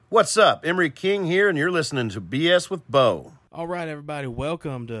What's up? Emery King here, and you're listening to BS with Bo. All right, everybody,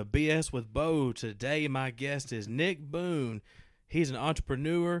 welcome to BS with Bo. Today, my guest is Nick Boone. He's an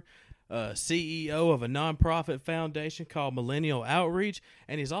entrepreneur, CEO of a nonprofit foundation called Millennial Outreach,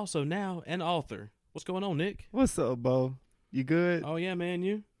 and he's also now an author. What's going on, Nick? What's up, Bo? You good? Oh, yeah, man,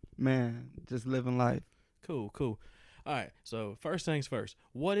 you? Man, just living life. Cool. All right, so first things first,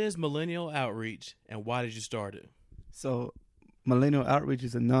 what is Millennial Outreach, and why did you start it? So, Millennial Outreach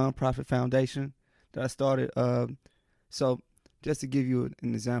is a nonprofit foundation that I started. So, just to give you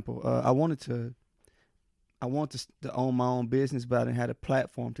an example, I wanted to own my own business, but I didn't have a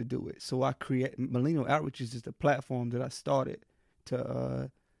platform to do it. So, Millennial Outreach is just a platform that I started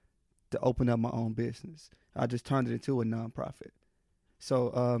to open up my own business. I just turned it into a nonprofit.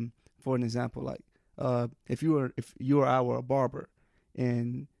 So, for an example, like if you or I were a barber,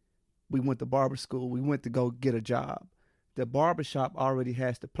 and we went to barber school, we went to go get a job. The barbershop already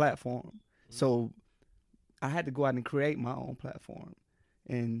has the platform. So I had to go out and create my own platform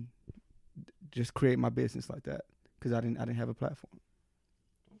and just create my business like that because I didn't have a platform.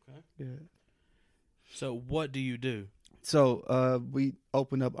 Okay. Yeah. So what do you do? So we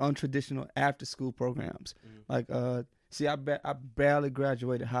opened up untraditional after-school programs. Like, I barely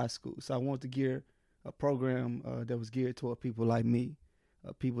graduated high school, so I wanted to gear a program that was geared toward people like me,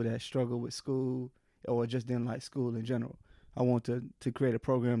 people that struggle with school or just didn't like school in general. I want to create a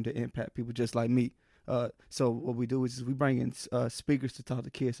program to impact people just like me. So what we do is we bring in speakers to talk to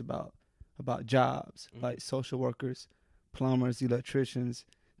kids about jobs, like social workers, plumbers, electricians,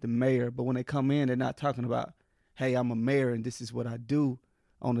 the mayor. But when they come in, they're not talking about, hey, I'm a mayor and this is what I do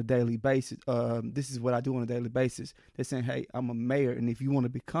on a daily basis. This is what I do on a daily basis. They're saying, hey, I'm a mayor, and if you want to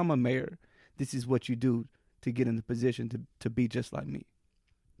become a mayor, this is what you do to get in the position to be just like me.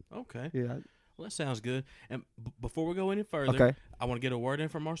 Okay. Yeah. Well, that sounds good. And before we go any further, Okay. I want to get a word in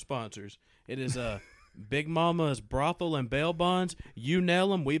from our sponsors. It is Big Mama's Brothel and Bail Bonds. You nail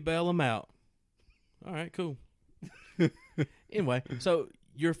them, we bail them out. All right, cool. Anyway, so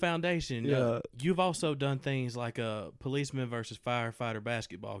your foundation, you've also done things like a policeman versus firefighter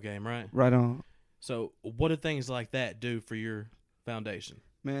basketball game, right? Right on. So what do things like that do for your foundation?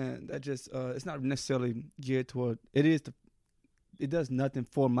 Man, that just it's not necessarily geared toward it does nothing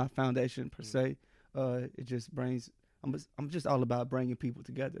for my foundation per se. It just brings I'm just all about bringing people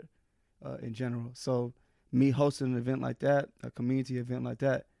together in general. So me hosting an event like that, a community event like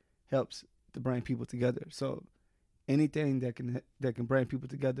that, helps to bring people together. So anything that can bring people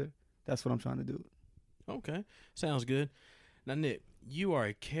together, that's what I'm trying to do. Okay, sounds good. Now, Nick, you are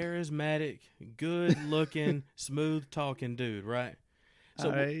a charismatic, good-looking, smooth-talking dude, right? So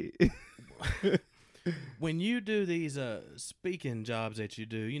when you do these speaking jobs that you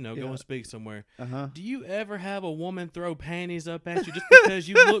do, go and speak somewhere, do you ever have a woman throw panties up at you just because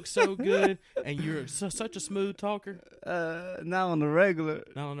you look so good and you're such a smooth talker? Not on the regular.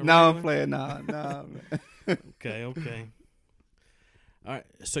 Not on the No, regular? I'm playing. Nah, man. Okay. All right,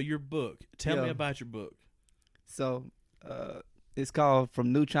 so your book. Tell me about your book. So it's called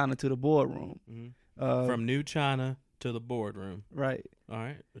From New China to the Boardroom. From New China to the Boardroom. Right. All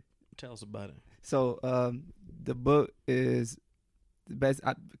right. Tell us about it. So the book is the best.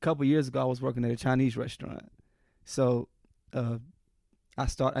 A couple years ago, I was working at a Chinese restaurant. So I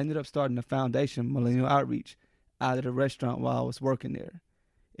ended up starting a foundation, Millennial Outreach, out of the restaurant while I was working there.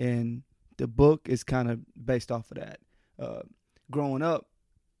 And the book is kind of based off of that. Growing up,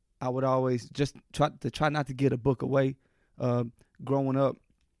 I would always just try not to get a book away. Growing up,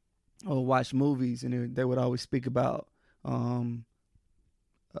 I would watch movies, and they would always speak about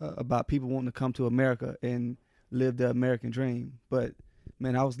people wanting to come to America and live the American dream. But,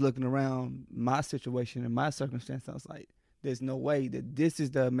 man, I was looking around my situation and my circumstance. I was like, there's no way that this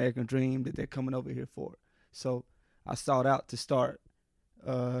is the American dream that they're coming over here for. So I sought out to start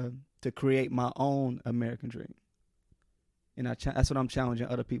to create my own American dream. And that's what I'm challenging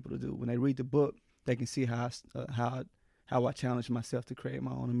other people to do. When they read the book, they can see how I challenge myself to create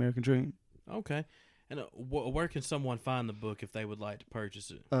my own American dream. Okay. And where can someone find the book if they would like to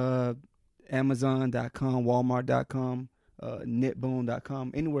purchase it? Amazon.com, Walmart.com,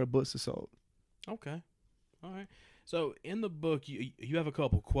 Knitboom.com, anywhere books are sold. Okay. All right. So in the book, you have a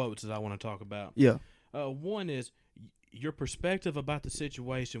couple quotes that I want to talk about. Yeah. One is, your perspective about the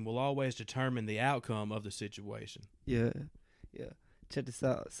situation will always determine the outcome of the situation. Yeah. Check this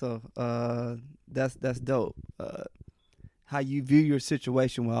out. So that's dope. How you view your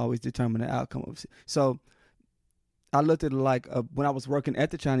situation will always determine the outcome of it. So I looked at it like when I was working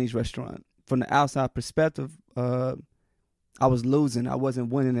at the Chinese restaurant, from the outside perspective, I was losing. I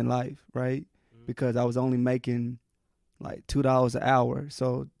wasn't winning in life, right? Because I was only making like $2 an hour.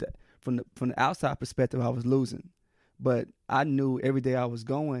 So from the outside perspective, I was losing. But I knew every day I was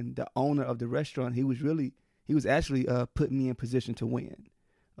going, the owner of the restaurant, he was actually putting me in position to win.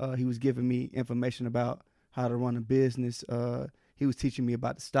 He was giving me information about how to run a business. He was teaching me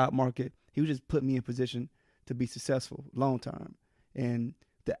about the stock market. He was just putting me in position to be successful long term. And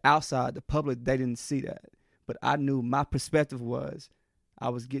the outside, the public, they didn't see that. But I knew my perspective was I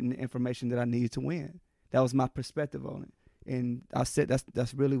was getting the information that I needed to win. That was my perspective on it. And I said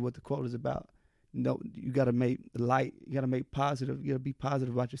that's really what the quote is about. No, you got to make light. You got to make positive. You got to be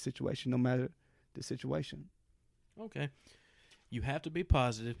positive about your situation, no matter the situation. Okay. You have to be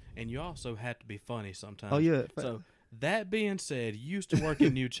positive, and you also have to be funny sometimes. Oh, yeah. So that being said, you used to work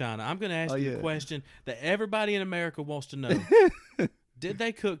in New China. I'm going to ask you a question that everybody in America wants to know. Did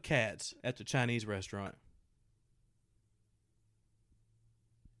they cook cats at the Chinese restaurant?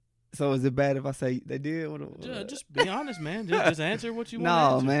 So is it bad if I say they did? Just be honest, man. Just answer what you want to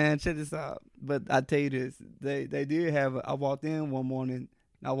No, answer. man, check this out. But I tell you this, they did have. I walked in one morning, and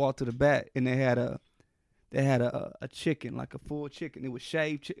I walked to the back, and they had a chicken, like a full chicken. It was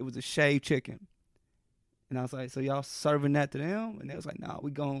shaved. It was a shaved chicken, and I was like, so y'all serving that to them? And they was like, nah,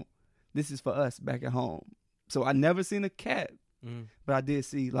 this is for us back at home. So I never seen a cat, but I did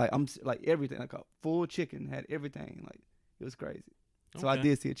see like everything, like a full chicken had everything. Like it was crazy. So I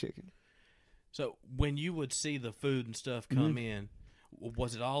did see a chicken. So when you would see the food and stuff come in,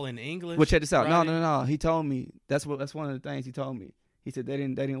 was it all in English? Well, check this out. writing? No. He told me that's one of the things he told me. He said they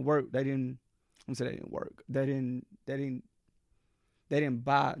didn't work. They didn't work. They didn't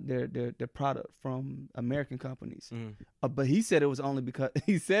buy their product from American companies. But he said it was only because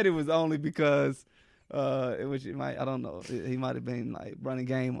which it might, I don't know. He might have been like running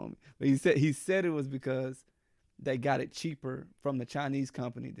game on me. But he said it was because they got it cheaper from the Chinese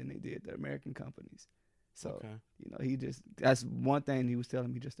company than they did the American companies. So, that's one thing he was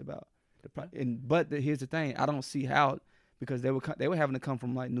telling me just about the product. But here's the thing. I don't see how, because they were having to come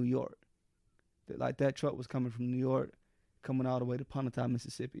from like New York. Like that truck was coming from New York, coming all the way to Pontotoc,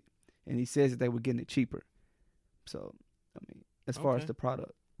 Mississippi. And he says that they were getting it cheaper. So, I mean, as far as the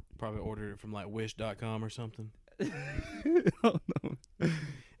product. Probably ordered it from like Wish.com or something. Oh, no.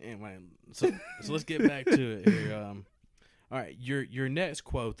 Anyway, so let's get back to it here. All right, your next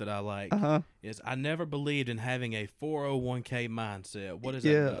quote that I like is, "I never believed in having a 401k mindset." What is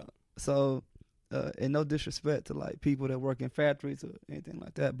that about? So, and no disrespect to like people that work in factories or anything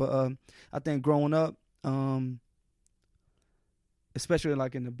like that, but I think growing up, especially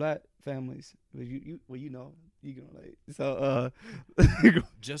like in the black families, you can relate. So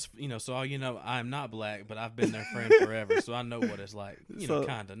just so all you know, I'm not black, but I've been their friend forever, so I know what it's like.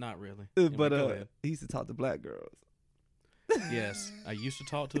 Kinda, not really. But he used to talk to black girls. Yes, I used to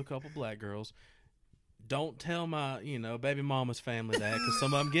talk to a couple black girls. Don't tell my baby mama's family that, because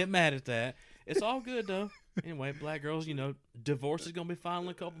some of them get mad at that. It's all good though. Anyway, black girls, divorce is gonna be final in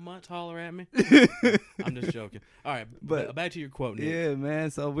a couple months. Holler at me. I'm just joking. All right, but back to your quote, Nick. Yeah, man.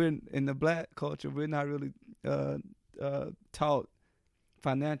 So we're in the black culture. We're not really taught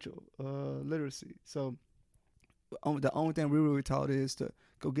financial literacy. So the only thing we really taught is to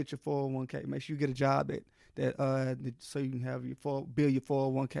go get your 401k. Make sure you get a job that so you can have build your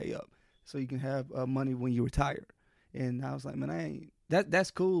 401k up, so you can have money when you retire. And I was like, man,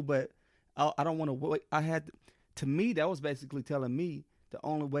 that's cool, but I don't want to wait. To me, that was basically telling me the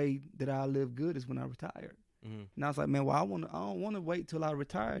only way that I live good is when I retire. And I was like, man, well, I don't want to wait till I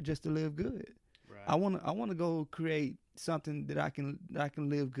retire just to live good. Right. I want to go create something that I can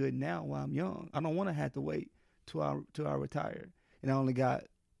live good now while I'm young. I don't want to have to wait till I retire, and I only got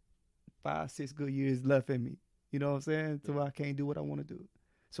 5-6 good years left in me. You know what I'm saying? So I can't do what I want to do.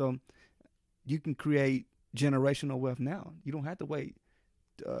 So you can create generational wealth now. You don't have to wait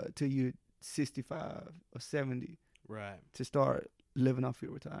till you're 65 or 70, right, to start living off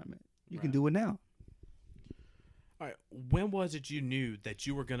your retirement. You can do it now. All right. When was it you knew that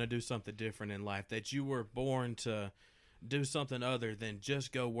you were going to do something different in life, that you were born to do something other than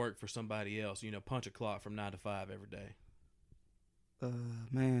just go work for somebody else, punch a clock from 9 to 5 every day?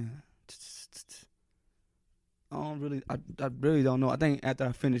 Man, I really don't know. I think after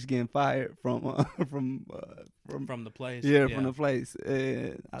I finished getting fired from the place. Yeah, from the place.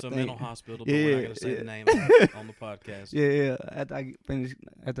 It's a mental hospital, but we're not going to say the name on the podcast. Yeah. After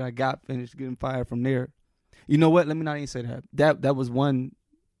I got finished getting fired from there. You know what? Let me not even say that. That was one.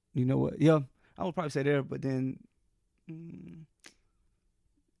 You know what? Yeah, I would probably say there, but then,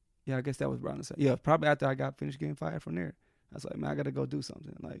 yeah, I guess that was around the same. Yeah, probably after I got finished getting fired from there, I was like, man, I got to go do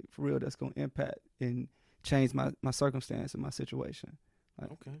something like for real that's gonna impact and change my circumstance and my situation.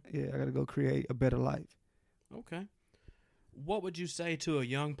 Like, okay. Yeah, I got to go create a better life. Okay. what would you say to a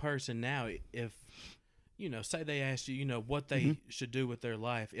young person now if, say they asked you, what they should do with their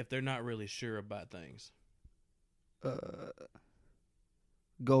life if they're not really sure about things?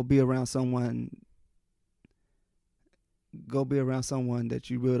 Go be around someone. Go be around someone that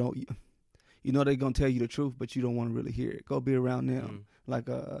you really don't. They're gonna tell you the truth, but you don't want to really hear it. Go be around them.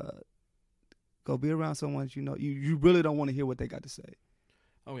 Go be around someone that you really don't want to hear what they got to say.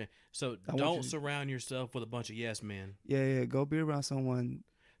 Okay, so don't surround yourself with a bunch of yes men. Yeah. Go be around someone.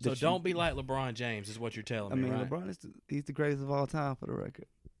 So don't be like LeBron James, is what you're telling me, right? LeBron he's the greatest of all time, for the record.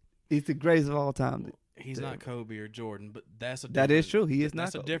 He's the greatest of all time. He's not Kobe or Jordan, but that is true. He is not.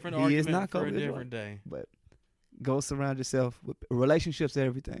 That's a different he argument is not for Kobe a different day. But go surround yourself with relationships.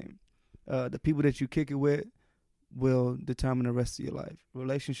 Everything. The people that you kick it with will determine the rest of your life.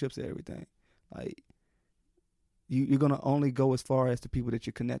 Relationships are everything. Like you're gonna only go as far as the people that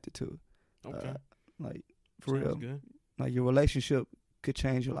you're connected to. Okay. For Sounds real. Good. Like your relationship could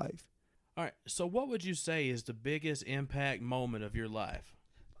change your life. All right. So what would you say is the biggest impact moment of your life?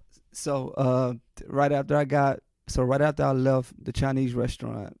 So right after I left the Chinese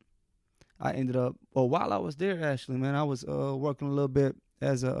restaurant, I ended up. Well, while I was there, actually, man, I was working a little bit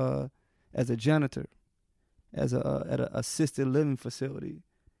as a janitor, at an assisted living facility,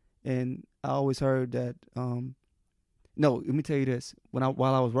 and I always heard that. No, let me tell you this.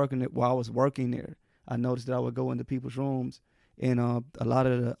 While I was working there, I noticed that I would go into people's rooms, and a lot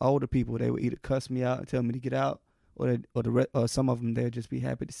of the older people, they would either cuss me out and tell me to get out, or some of them they'd just be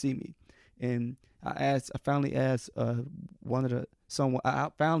happy to see me. And I finally asked one of the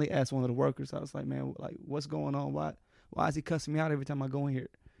workers. I was like, man, like what's going on? Why is he cussing me out every time I go in here?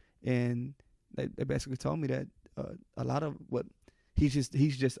 And they basically told me that a lot of what he's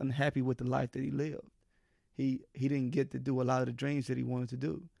just unhappy with the life that he lived. He didn't get to do a lot of the dreams that he wanted to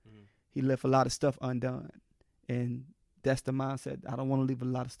do. Mm-hmm. He left a lot of stuff undone, and that's the mindset. I don't want to leave a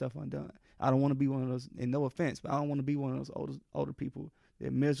lot of stuff undone. I don't want to be one of those, and no offense, but I don't want to be one of those older people. They're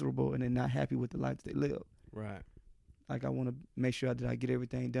miserable and they're not happy with the life that they live. Right. Like I want to make sure that I get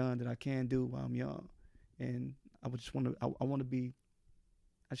everything done that I can do while I'm young, and I just want to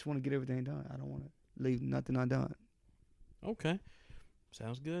get everything done. I don't want to leave nothing undone. Okay,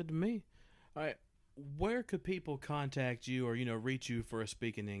 sounds good to me. All right. Where could people contact you or, reach you for a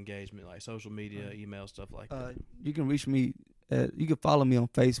speaking engagement, like social media, email, stuff like that? You can reach me you can follow me on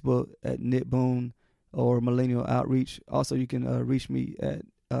Facebook at Nick Boone or Millennial Outreach. Also, you can reach me at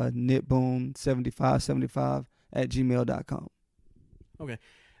nickboone7575 at gmail.com. Okay.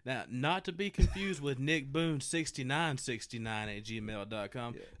 Now, not to be confused with Nick Boone 6969 at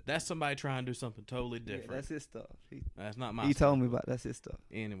gmail.com. Yeah. That's somebody trying to do something totally different. Yeah, that's his stuff. That's not my He stuff. told me about that's his stuff.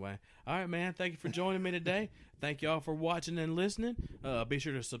 Anyway. All right, man. Thank you for joining me today. Thank y'all for watching and listening. Be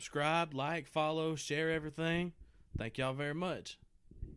sure to subscribe, like, follow, share everything. Thank y'all very much.